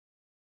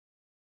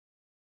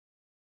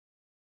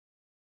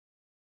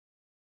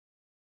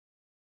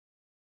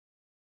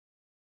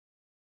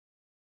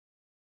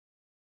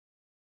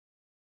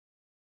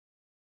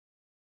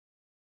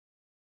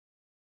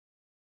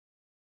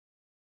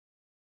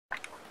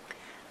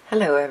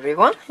Hello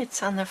everyone,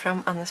 it's Anna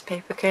from Anna's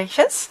Paper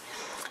Creations,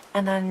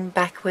 and I'm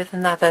back with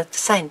another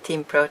design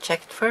theme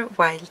project for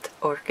Wild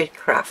Orchid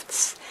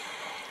Crafts.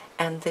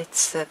 And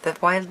it's the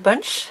Wild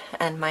Bunch,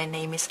 and my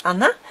name is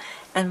Anna,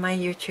 and my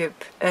YouTube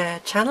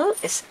channel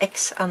is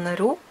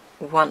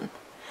xannaro1.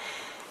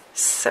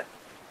 So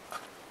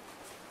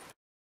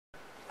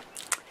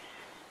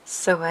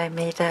I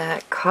made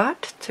a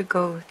card to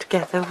go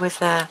together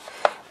with a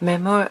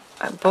memo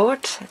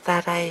board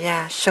that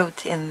I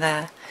showed in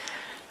the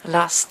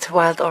last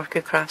Wild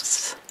Orchid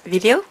Crafts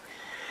video.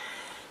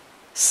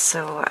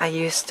 So I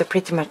used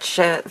pretty much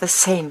the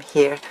same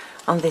here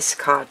on this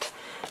card,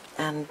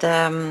 and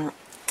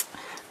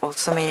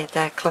also made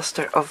a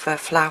cluster of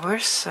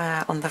flowers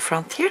on the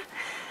front here,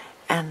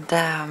 and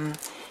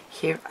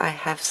here I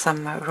have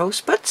some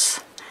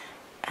rosebuds,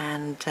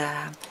 and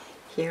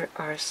here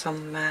are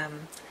some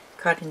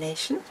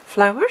carnation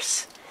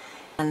flowers,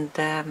 and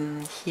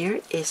here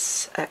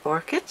is an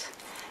orchid,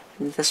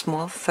 the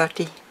small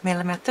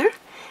 30mm,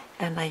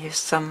 and I used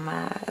some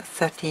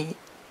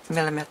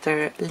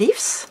 30mm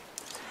leaves,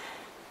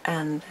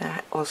 and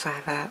also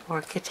have an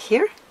orchid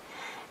here,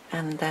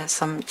 and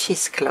some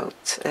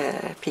cheesecloth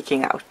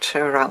peeking out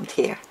around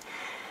here.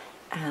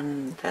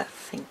 And I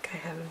think I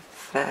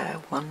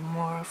have one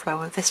more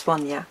flower, this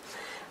one, yeah,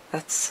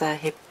 that's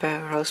hip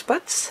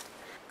rosebuds.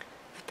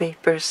 The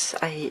papers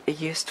I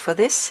used for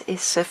this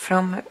is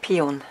from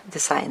Pion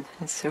Design.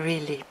 It's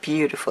really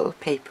beautiful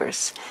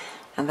papers,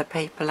 and the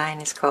paper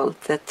line is called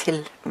the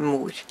Til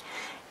Mor,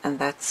 and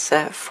that's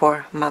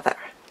for mother.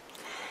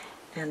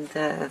 And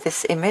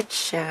this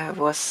image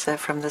was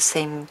from the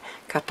same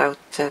cutout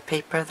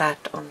paper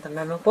that on the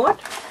memo board.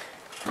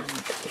 And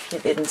if you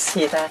didn't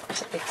see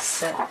that,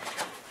 it's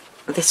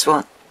this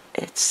one.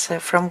 It's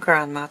from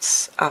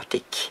Grandma's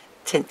Arctic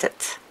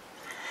Tinted.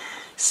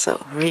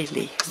 So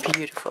really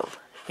beautiful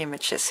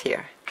images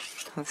here.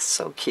 It's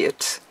so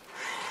cute.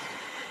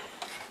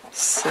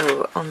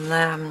 So on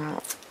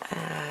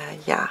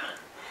yeah,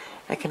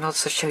 I can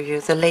also show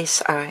you the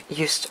lace I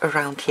used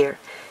around here.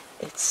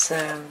 It's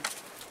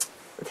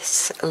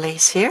this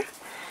lace here,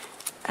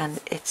 and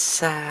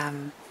it's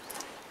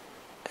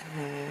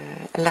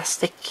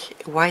elastic,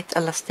 white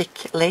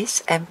elastic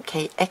lace,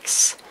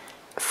 MKX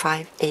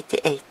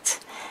 588,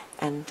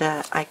 and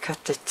I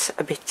cut it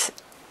a bit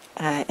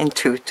in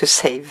two to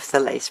save the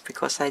lace,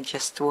 because I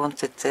just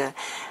wanted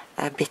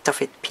a bit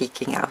of it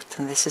peeking out,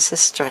 and this is a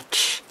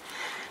stretch,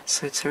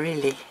 so it's a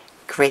really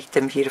great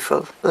and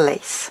beautiful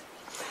lace.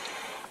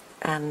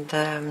 And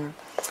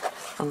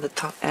on the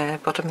top,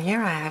 bottom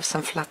here I have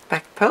some flat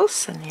back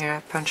pearls, and here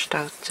I punched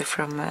out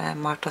from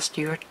Martha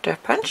Stewart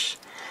punch,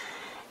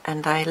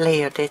 and I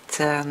layered it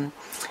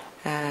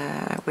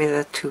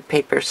with two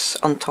papers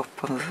on top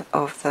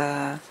of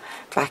the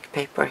black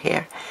paper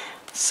here.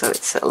 So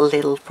it's a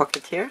little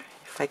pocket here,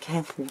 if I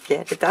can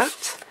get it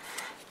out,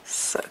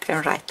 so I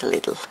can write a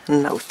little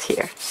note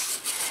here.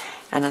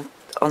 And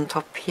on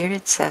top here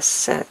it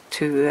says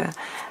to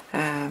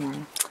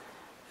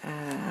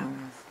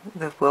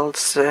the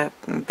world's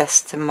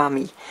best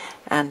mommy,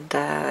 and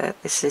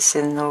this is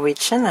in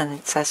Norwegian, and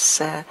it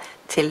says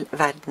til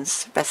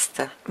verdens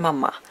beste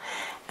mamma.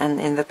 And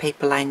in the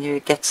paper line you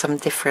get some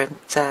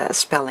different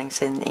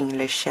spellings in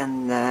English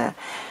and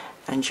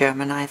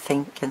German, I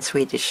think, and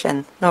Swedish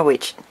and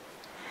Norwegian.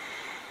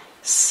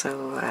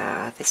 So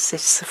this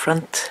is the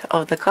front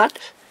of the card,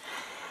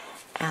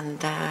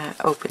 and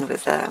open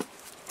with a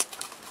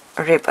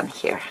ribbon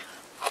here.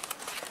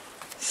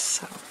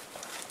 So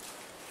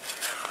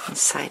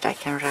inside I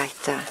can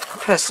write a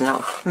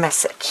personal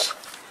message.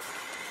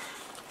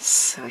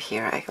 So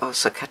here I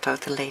also cut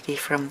out a lady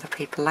from the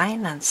paper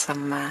line, and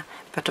some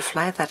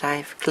butterfly that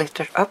I've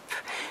glittered up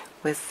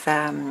with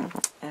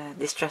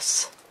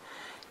Distres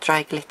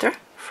dry glitter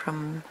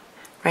from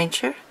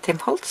Ranger Tim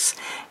Holtz,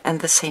 and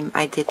the same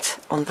I did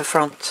on the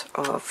front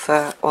of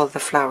all the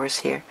flowers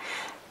here.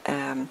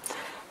 And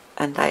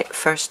I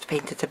first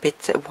painted a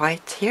bit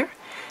white here,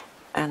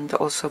 and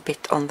also a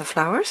bit on the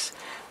flowers,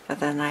 and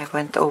then I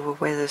went over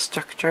with a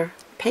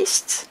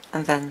strukturpaste,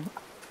 and then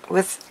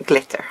with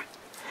glitter,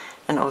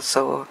 and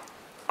also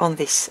on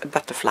this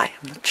butterfly.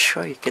 I'm not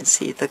sure you can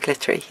see the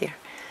glitter here.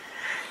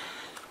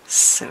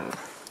 So,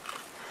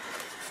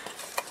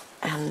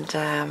 and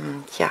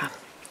yeah,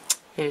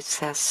 here it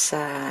says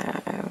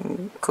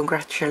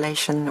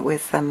congratulations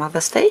with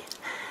Mother's Day,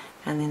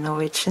 and in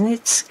Norwegian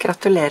it's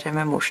gratulerer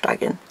med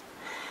morsdagen.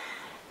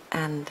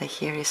 And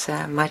here is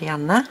a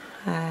Marianne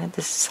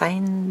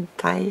design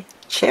die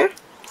chair,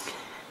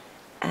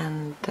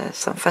 and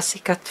some fussy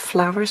cut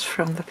flowers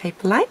from the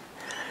paper line.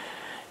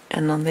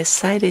 And on this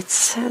side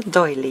it's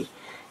doily,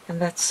 and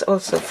that's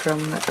also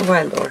from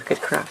Wild Orchid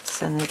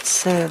Crafts, and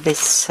it's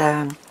this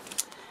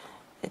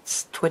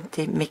it's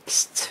 20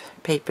 mixed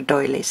paper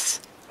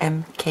doilies,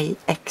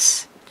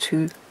 MKX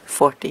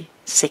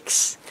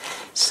 246.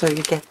 So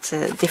you get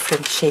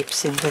different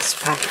shapes in this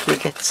pack. You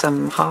get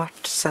some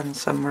hearts and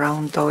some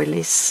round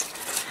doilies,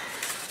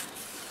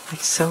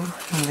 like so.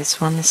 And this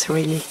one is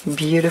really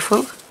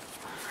beautiful.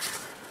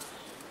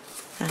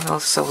 and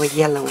also a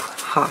yellow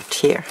heart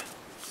here.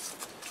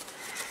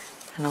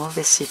 And all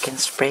this you can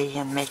spray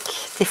and make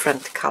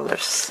different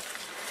colors.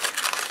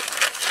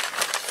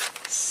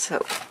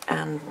 So,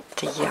 and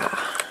yeah,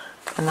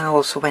 and I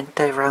also went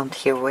around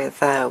here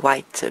with a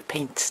white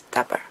paint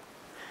dabber.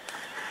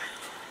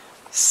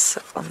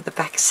 So on the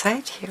back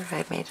side here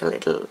I made a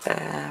little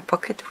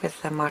pocket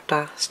with a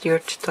Martha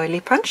Stewart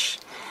doily punch,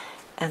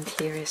 and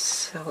here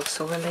is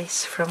also a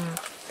lace from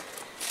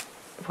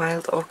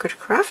Wild Orchid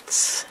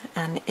Crafts,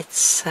 and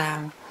it's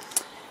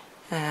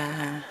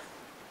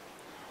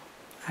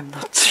I'm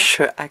not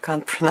sure, I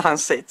can't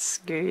pronounce it. It's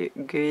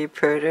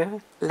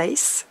Guipure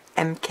lace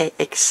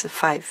MKX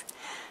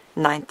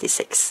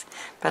 596,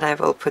 but I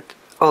will put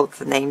all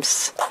the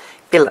names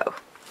below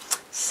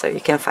so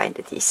you can find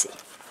it easy.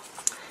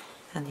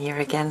 And here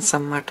again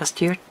some Martha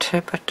Stewart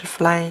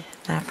butterfly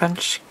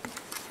punch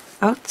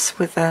outs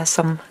with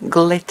some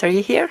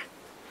glittery here.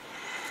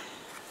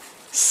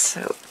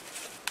 So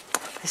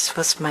this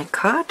was my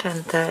card,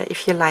 and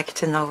if you like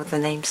to know the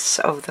names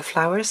of the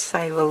flowers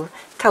I will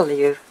tell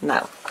you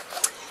now.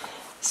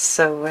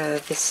 So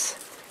this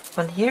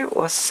one here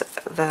was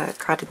the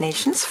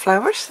carnations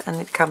flowers,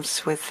 and it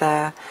comes with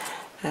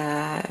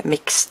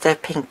mixed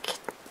pink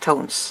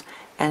tones,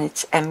 and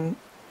it's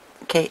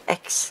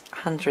MKX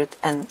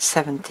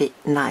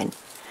 179.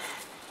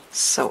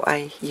 So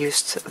I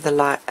used the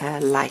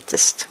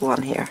lightest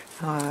one here.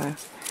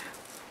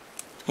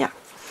 Yeah,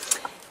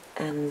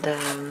 and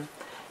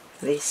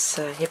this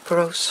hip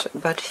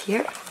rosebud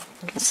here,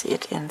 you can see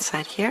it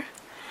inside here.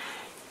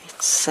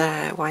 It's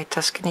white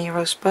Tuscany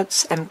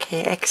rosebuds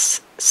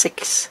MKX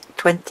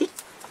 620.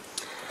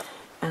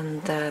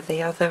 And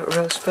the other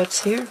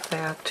rosebuds here,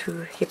 there are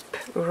two hip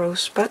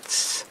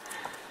rosebuds,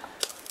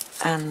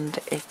 and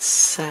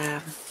it's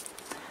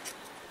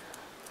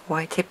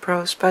white hip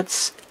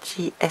rosebuds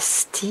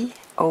GST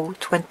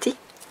 020,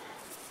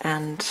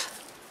 and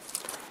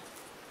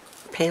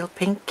pale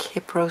pink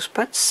hip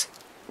rosebuds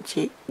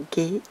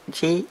GST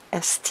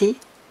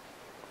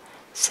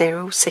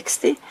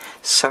 060.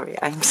 Sorry,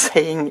 I'm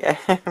saying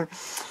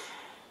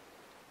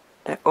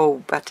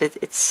oh, but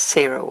it's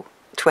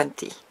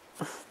 020.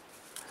 I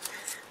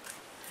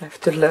have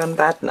to learn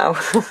that now.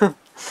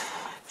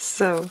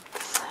 So,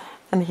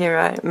 and here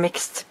I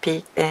mixed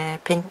pink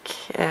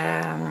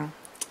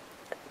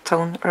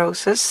tone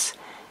roses,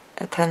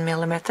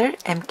 10mm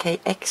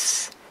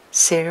MKX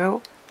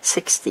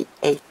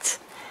 068.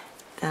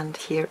 And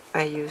here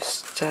I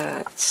used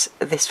it's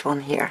this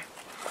one here,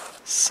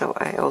 so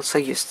I also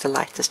used the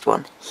lightest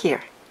one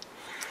here.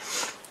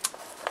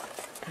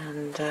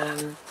 And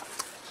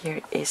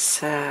here is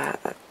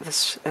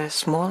this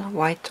small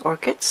white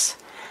orchids,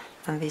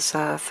 and these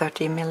are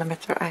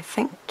 30mm I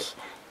think,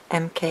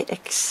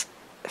 MKX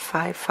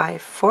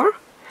 554,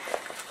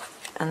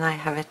 and I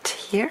have it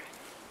here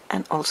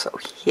and also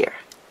here.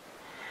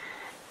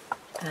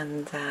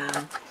 And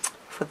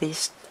for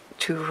these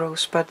two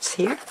rosebuds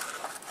here,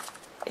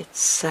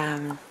 it's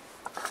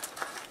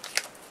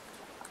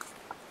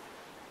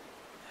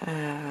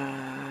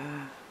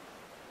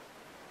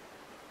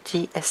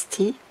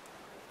GST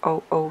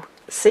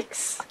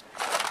 006,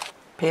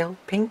 pale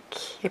pink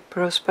hip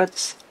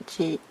rosebuds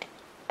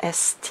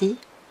GST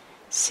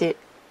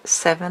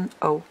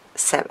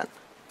 707.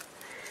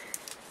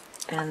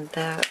 And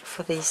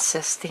for these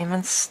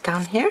stamens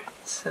down here,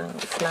 so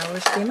flower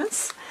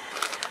stamens,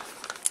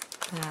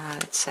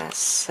 it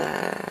says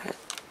a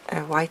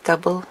white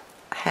double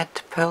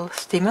head pearl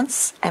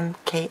stamens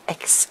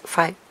MKX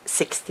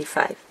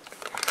 565.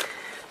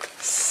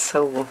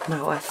 So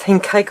now I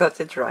think I got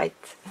it right.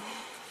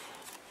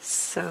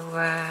 So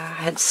I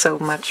had so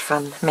much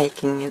fun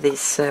making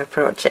these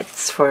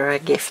projects for a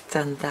gift,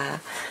 and I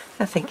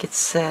think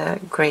it's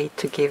great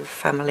to give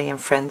family and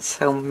friends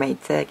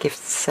homemade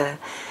gifts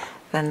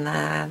when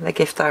the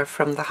gifts are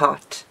from the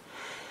heart.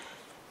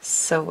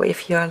 So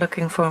if you are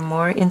looking for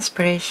more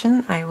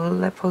inspiration, I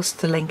will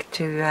post a link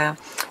to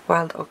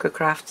Wild Orchid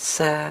Crafts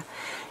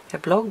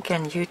blog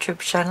and YouTube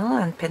channel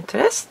and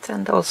Pinterest,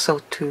 and also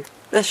to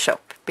the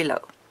shop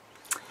below.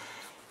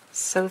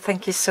 So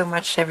thank you so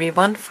much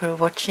everyone for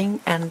watching,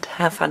 and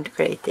have fun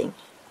creating.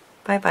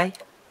 Bye bye.